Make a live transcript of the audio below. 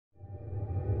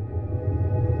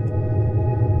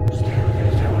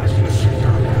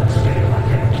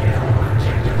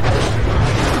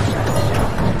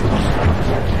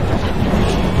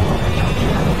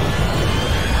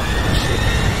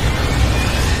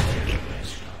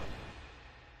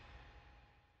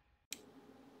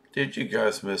Did you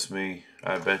guys miss me?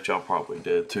 I bet y'all probably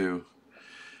did too.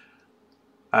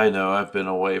 I know I've been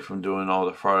away from doing all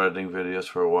the fraud editing videos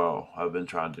for a while. I've been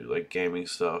trying to do like gaming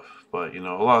stuff, but a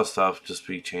lot of stuff just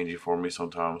be changing for me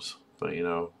sometimes. But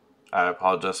I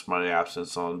apologize for my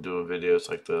absence on doing videos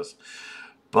like this.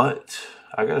 But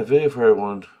I got a video for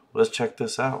everyone. Let's check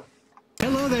this out.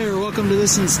 Hello there, welcome to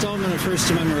this installment of First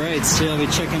Amendment Rights. Today I'll be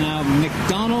checking out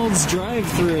McDonald's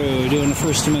Drive-thru, doing a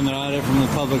First Amendment audit from the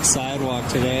public sidewalk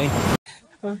today.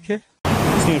 Okay.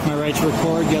 Seeing if my right to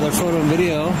record, gather photo and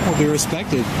video will be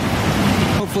respected.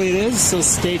 Hopefully it is, so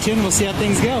stay tuned, we'll see how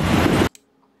things go.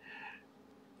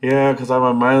 Yeah, because I'm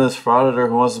a mindless frauditor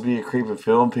who wants to be a creep and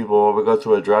film people while we go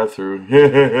through a drive-thru.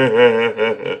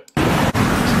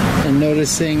 And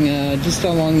noticing just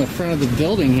along the front of the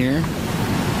building here,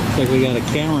 looks like we got a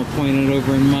camera pointed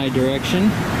over in my direction.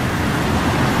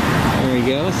 There we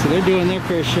go. So they're doing their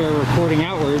fair share of recording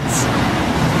outwards.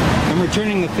 I'm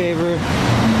returning the favor,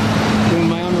 doing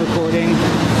my own recording.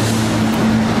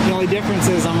 The only difference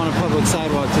is I'm on a public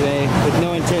sidewalk today with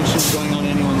no intention of going on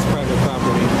anyone's private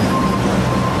property.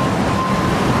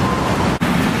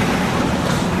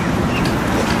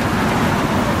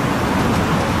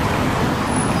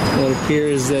 It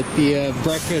appears that the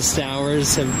breakfast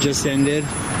hours have just ended.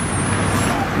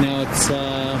 Now it's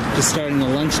just starting the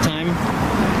lunchtime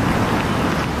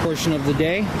portion of the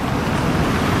day.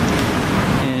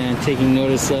 And taking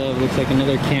notice of, looks like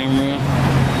another camera.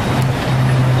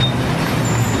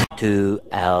 2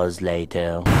 hours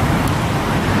later. I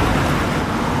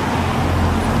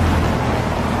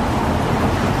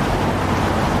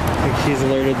think she's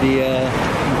alerted the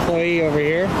employee over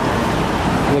here,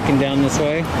 looking down this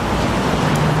way.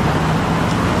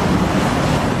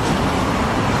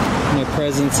 My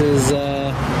presence has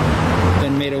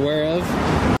been made aware of.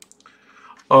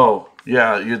 Oh,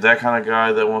 yeah, you're that kind of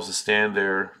guy that wants to stand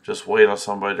there, just wait on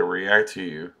somebody to react to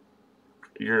you.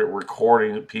 You're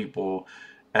recording people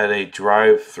at a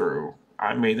drive-thru.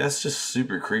 I mean, that's just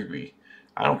super creepy.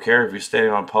 I don't care if you're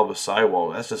standing on a public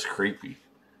sidewalk, that's just creepy.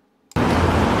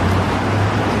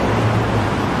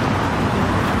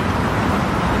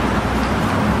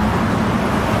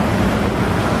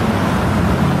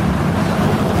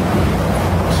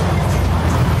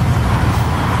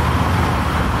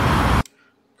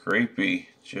 Creepy,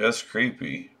 just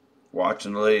creepy.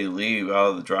 Watching the lady leave out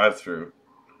of the drive-thru.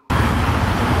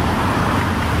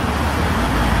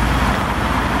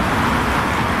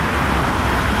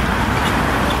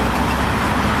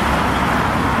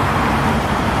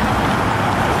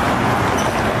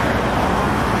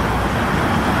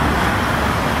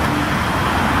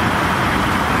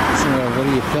 So, what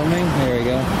are you filming? There we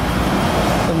go.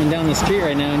 Filming down the street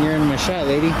right now, and you're in my shot,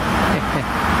 lady.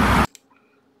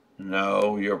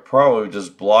 No, you're probably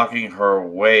just blocking her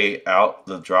way out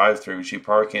the drive-thru. She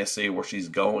probably can't see where she's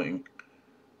going.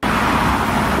 Well,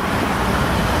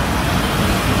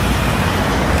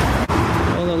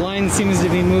 the line seems to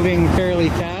be moving fairly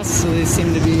fast, so they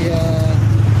seem to be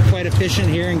quite efficient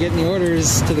here in getting the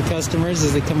orders to the customers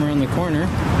as they come around the corner.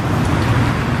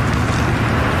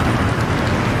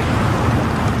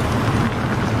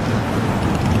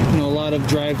 A lot of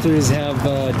drive-thrus have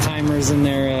timers in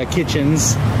their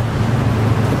kitchens.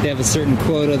 They have a certain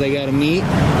quota they got to meet.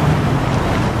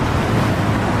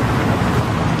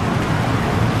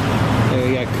 There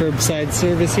we got curbside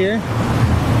service here.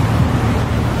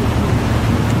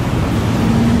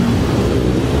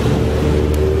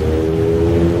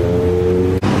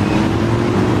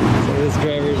 So this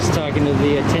driver is talking to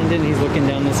the attendant. He's looking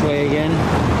down this way again.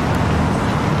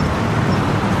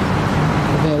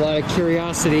 A lot of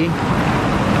curiosity.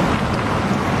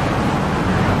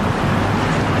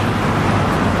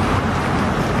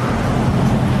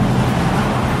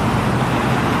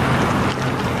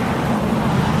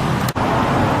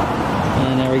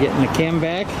 We're getting the cam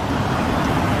back.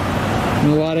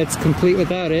 No audit's complete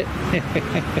without it.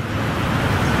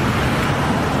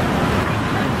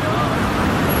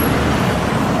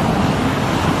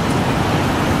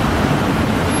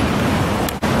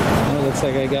 Well, looks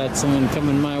like I got someone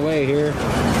coming my way here.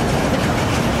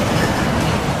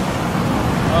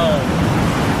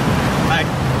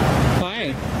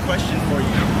 Hi. Question for you.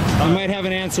 I might have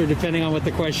an answer depending on what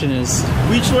the question is.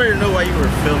 We just wanted to know why you were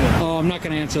filming. Oh, I'm not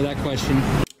going to answer that question.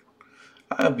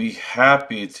 I'd be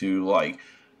happy to,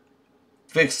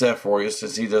 fix that for you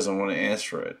since he doesn't want to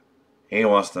answer it. He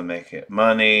wants to make it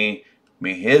money,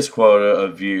 meet his quota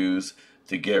of views,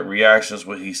 to get reactions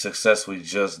what he successfully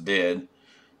just did.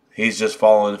 He's just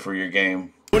falling for your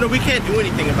game. Well, no, we can't do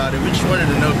anything about it. We just wanted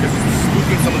to know because it's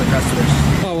spooking some of the customers.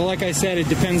 Oh, well, like I said, it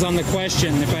depends on the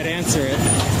question if I'd answer it.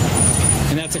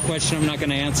 And that's a question I'm not going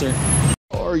to answer.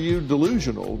 Or are you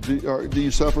delusional? Do you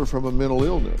suffer from a mental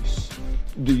illness?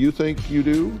 Do you think you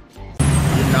do?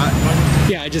 You're not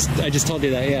one? Yeah, I just told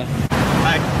you that, yeah.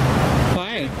 Hi.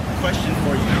 Hi. Question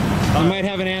for you. I might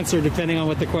have an answer depending on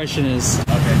what the question is.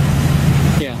 Okay.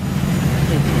 Yeah.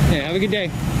 Yeah, have a good day.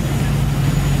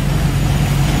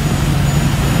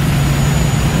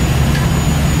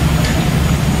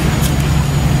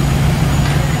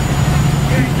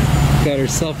 Got her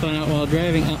cell phone out while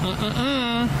driving.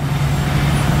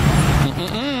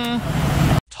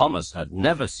 Thomas had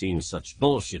never seen such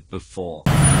bullshit before.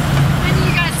 And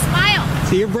you gotta smile.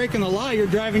 So you're breaking the law. You're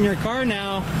driving your car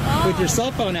now with your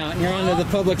cell phone out, and you're onto the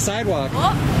public sidewalk.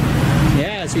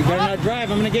 Yeah, so you better not drive.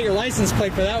 I'm gonna get your license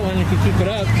plate for that one if you keep it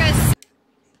up.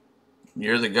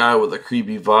 You're the guy with the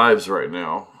creepy vibes right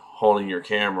now, holding your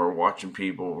camera, watching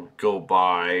people go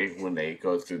by when they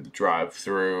go through the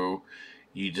drive-thru.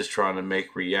 You just trying to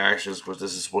make reactions because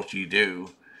this is what you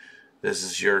do. This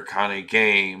is your kind of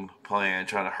game plan,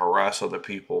 trying to harass other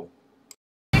people.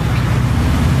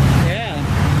 Yeah.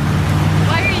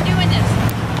 Why are you doing this?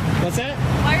 What's that?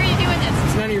 Why are you doing this?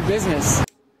 It's none of your business.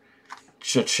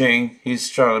 Cha-ching. He's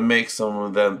trying to make some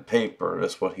of them paper.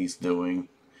 That's what he's doing.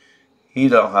 He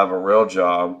don't have a real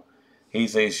job. He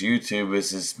thinks YouTube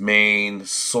is his main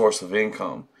source of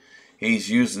income. He's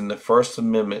using the First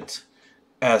Amendment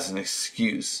as an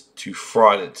excuse to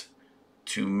fraud it,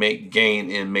 to make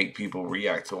gain and make people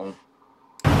react to him.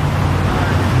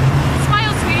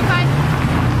 Smile, sweetie pie.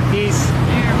 Peace.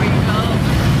 There we go.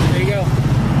 There you go.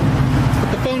 Put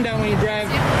the phone down when you drive.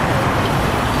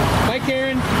 Bye,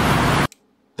 Karen.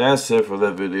 That's it for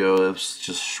that video. It's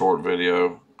just a short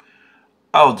video.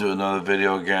 I'll do another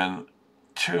video again.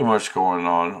 Too much going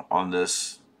on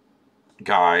this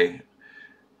guy.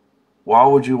 Why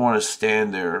would you want to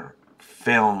stand there,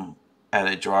 film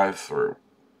at a drive-thru?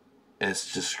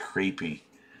 It's just creepy.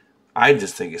 I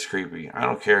just think it's creepy. I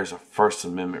don't care. It's a First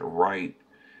Amendment right.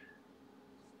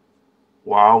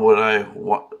 Why would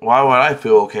I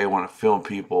feel okay when I film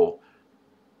people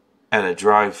at a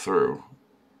drive-thru?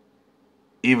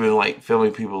 Even like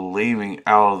filming people leaving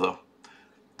out of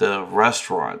the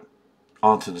restaurant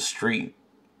onto the street.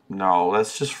 No,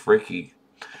 that's just freaky.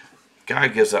 Guy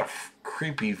gives that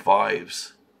creepy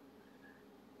vibes.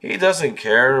 He doesn't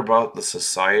care about the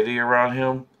society around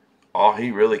him. All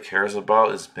he really cares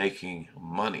about is making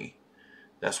money.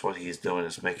 That's what he's doing,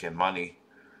 is making money.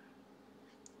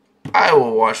 I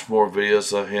will watch more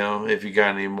videos of him. If you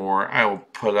got any more, I will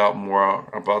put out more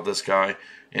about this guy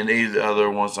and any of the other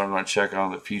ones I'm going to check out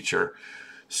in the future.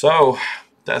 So,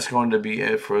 that's going to be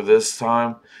it for this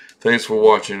time. Thanks for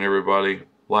watching, everybody.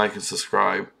 Like and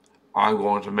subscribe. I'm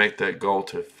going to make that goal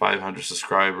to 500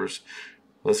 subscribers.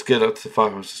 Let's get up to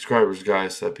 500 subscribers,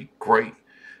 guys. That'd be great.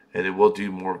 And then we'll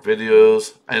do more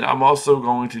videos. And I'm also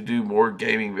going to do more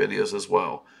gaming videos as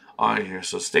well on here.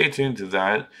 So stay tuned to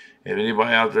that. If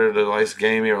anybody out there that likes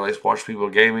gaming or likes watch people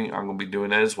gaming, I'm going to be doing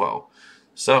that as well.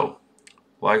 So,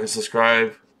 like and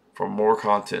subscribe for more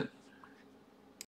content.